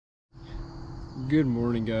Good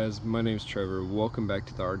morning, guys. My name's Trevor. Welcome back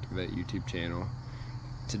to the Vette YouTube channel.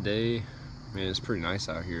 Today, man, it's pretty nice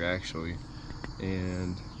out here actually,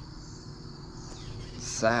 and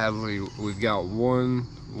sadly we've got one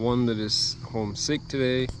that is homesick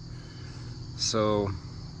today, so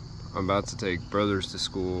I'm about to take brothers to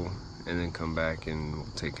school and then come back and we'll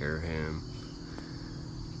take care of him.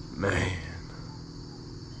 Man,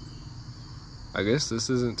 I guess this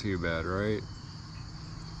isn't too bad, right?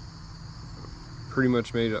 Pretty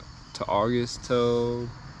much made it to August till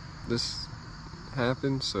this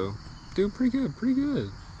happened, so doing pretty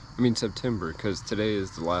good. I mean September, because today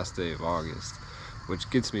is the last day of August, which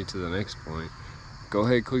gets me to the next point. Go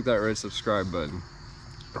ahead, click that red subscribe button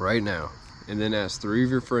right now, and then ask 3 of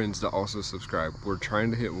your friends to also subscribe. We're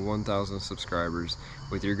trying to hit 1,000 subscribers.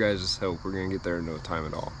 With your guys' help, we're gonna get there in no time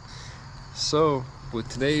at all. So, with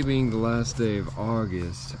today being the last day of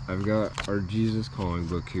August, I've got our Jesus Calling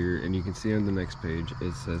book here, and you can see on the next page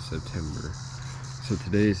it says September. So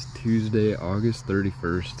today is Tuesday, August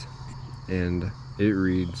 31st, and it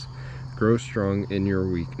reads, "Grow strong in your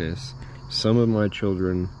weakness. Some of my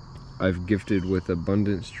children I've gifted with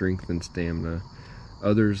abundant strength and stamina.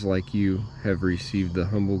 Others, like you, have received the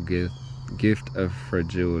humble gift of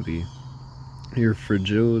fragility. Your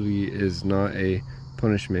fragility is not a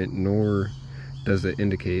punishment, nor does it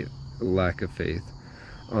indicate lack of faith.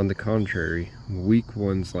 On the contrary, weak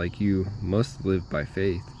ones like you must live by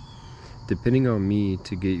faith, depending on me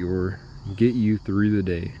to get you through the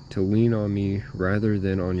day, to lean on me rather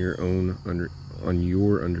than on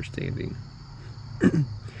your understanding.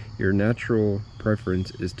 Your natural preference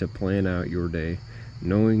is to plan out your day,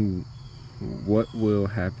 knowing what will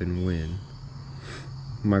happen when.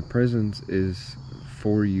 My presence is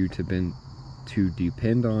for you to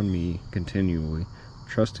depend on me continually,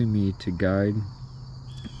 trusting me to guide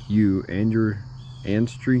you and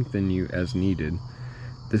strengthen you as needed.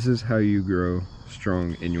 This is how you grow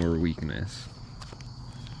strong in your weakness."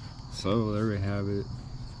 So there we have it.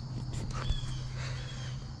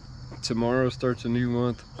 Tomorrow starts a new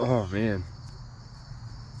month. Oh man,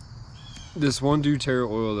 this one DoTERRA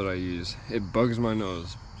oil that I use, it bugs my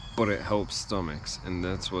nose, but it helps stomachs, and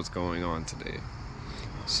that's what's going on today.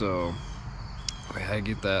 So I had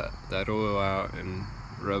to get that oil out and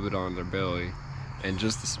rub it on their belly, and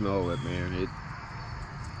just the smell of it, man,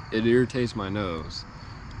 it irritates my nose,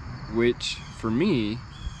 which for me,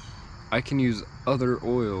 I can use other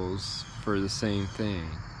oils for the same thing.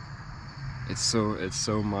 It's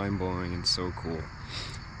so mind-blowing and so cool.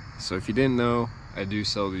 So if you didn't know, I do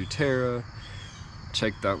sell DoTERRA.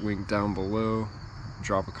 Check that link down below.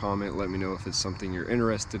 Drop a comment, let me know if it's something you're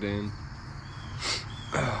interested in.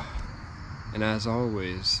 And as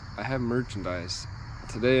always, I have merchandise.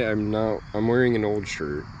 Today I'm wearing an old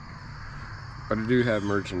shirt, but I do have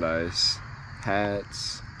merchandise.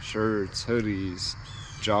 Hats, shirts, hoodies,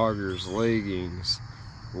 joggers, leggings,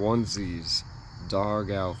 onesies,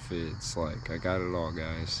 dog outfits, like I got it all,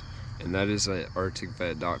 guys. And that is at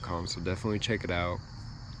arcticvette.com, so definitely check it out.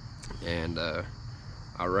 And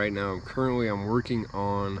right now I'm working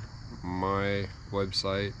on my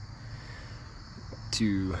website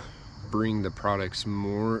to bring the products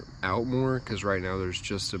out more, because right now there's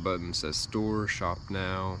just a button that says store, shop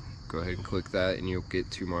now. Go ahead and click that and you'll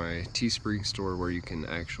get to my Teespring store where you can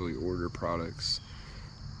actually order products.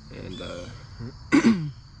 And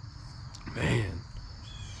man,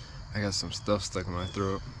 I got some stuff stuck in my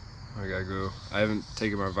throat. I gotta go. I haven't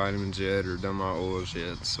taken my vitamins yet or done my oils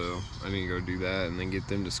yet, so I need to go do that and then get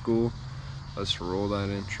them to school. Let's roll that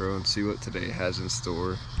intro and see what today has in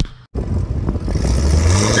store.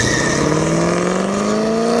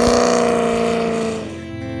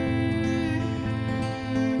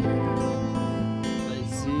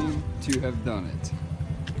 To have done it.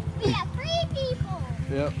 We have 3 people.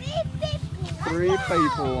 Yep. 3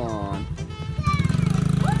 people on.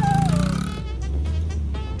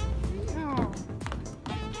 Oh.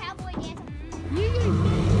 Cowboy dance.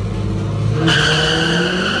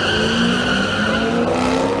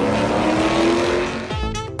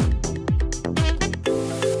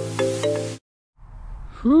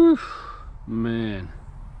 Whew, man.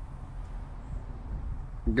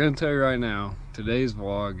 I'm gonna tell you right now, today's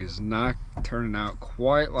vlog is not turning out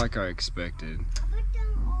quite like I expected.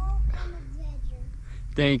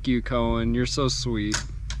 Thank you, Cohen. You're so sweet.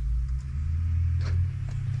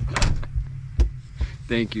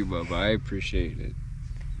 Thank you, Bubba. I appreciate it.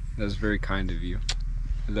 That's very kind of you.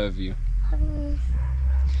 I love you.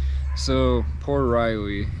 So, poor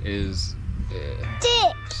Riley is...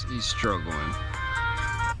 he's struggling.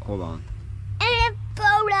 Hold on. And it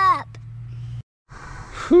blowed up.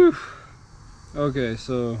 Whew. Okay,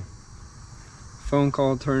 so phone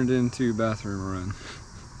call turned into bathroom run.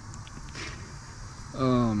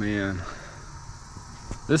 Oh man,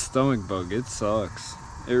 this stomach bug, it sucks.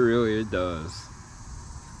 It does.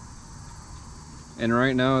 And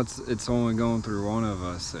right now it's only going through one of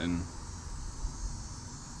us, and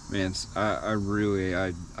man,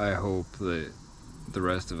 I hope that the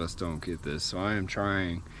rest of us don't get this. So I am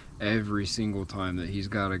trying every single time that he's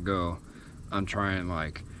got to go. I'm trying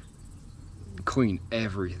like clean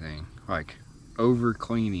everything, like over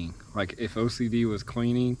cleaning. Like if OCD was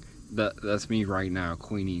cleaning, that's me right now,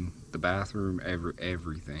 cleaning the bathroom,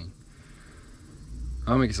 everything.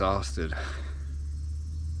 I'm exhausted.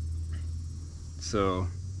 So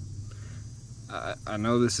I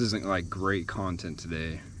know this isn't like great content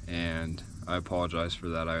today, and I apologize for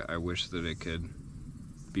that. I wish that it could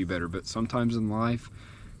be better, but sometimes in life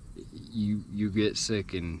you get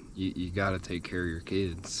sick and you got to take care of your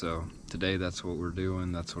kids. So today that's what we're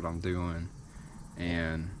doing, that's what I'm doing,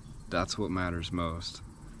 and that's what matters most.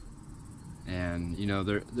 And you know,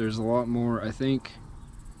 there's a lot more. I think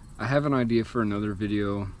I have an idea for another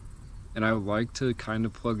video, and I would like to kind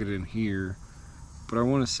of plug it in here, but I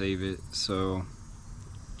want to save it. So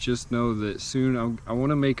just know that soon I want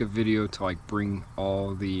to make a video to like bring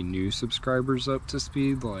all the new subscribers up to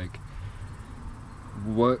speed, like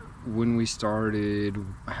when we started,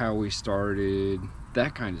 how we started,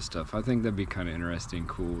 that kind of stuff. I think that'd be kind of interesting,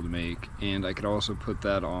 cool to make, and I could also put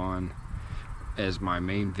that on as my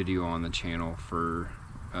main video on the channel for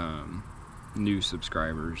new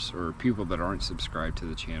subscribers or people that aren't subscribed to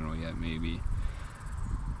the channel yet, maybe.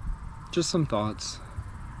 Just some thoughts.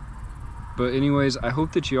 But anyways, I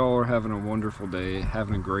hope that y'all are having a wonderful day,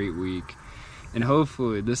 having a great week, and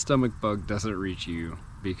hopefully this stomach bug doesn't reach you,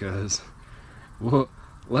 because well,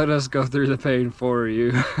 let us go through the pain for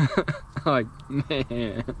you. Like,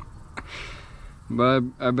 man. But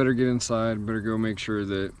I better get inside, better go make sure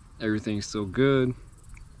that everything's still good.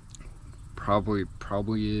 Probably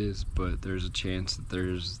is, but there's a chance that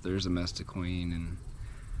there's a mess to clean, and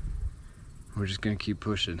we're just gonna keep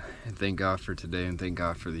pushing. And thank God for today, and thank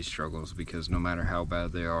God for these struggles, because no matter how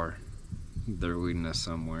bad they are, they're leading us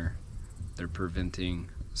somewhere. They're preventing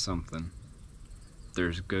something.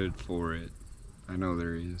 There's good for it. I know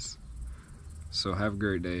there is. So have a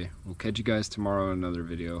great day. We'll catch you guys tomorrow in another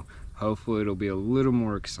video. Hopefully it'll be a little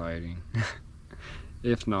more exciting.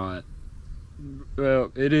 If not,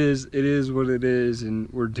 well, it is what it is, and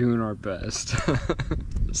we're doing our best.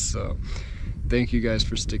 So thank you guys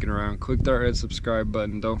for sticking around. Click that red subscribe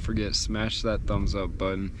button. Don't forget, smash that thumbs up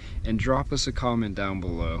button, and drop us a comment down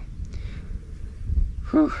below.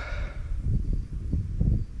 Whew.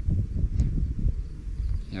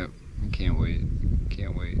 Yep, I can't wait.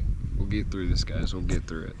 We'll get through this, guys. We'll get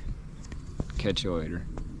through it. Catch you later.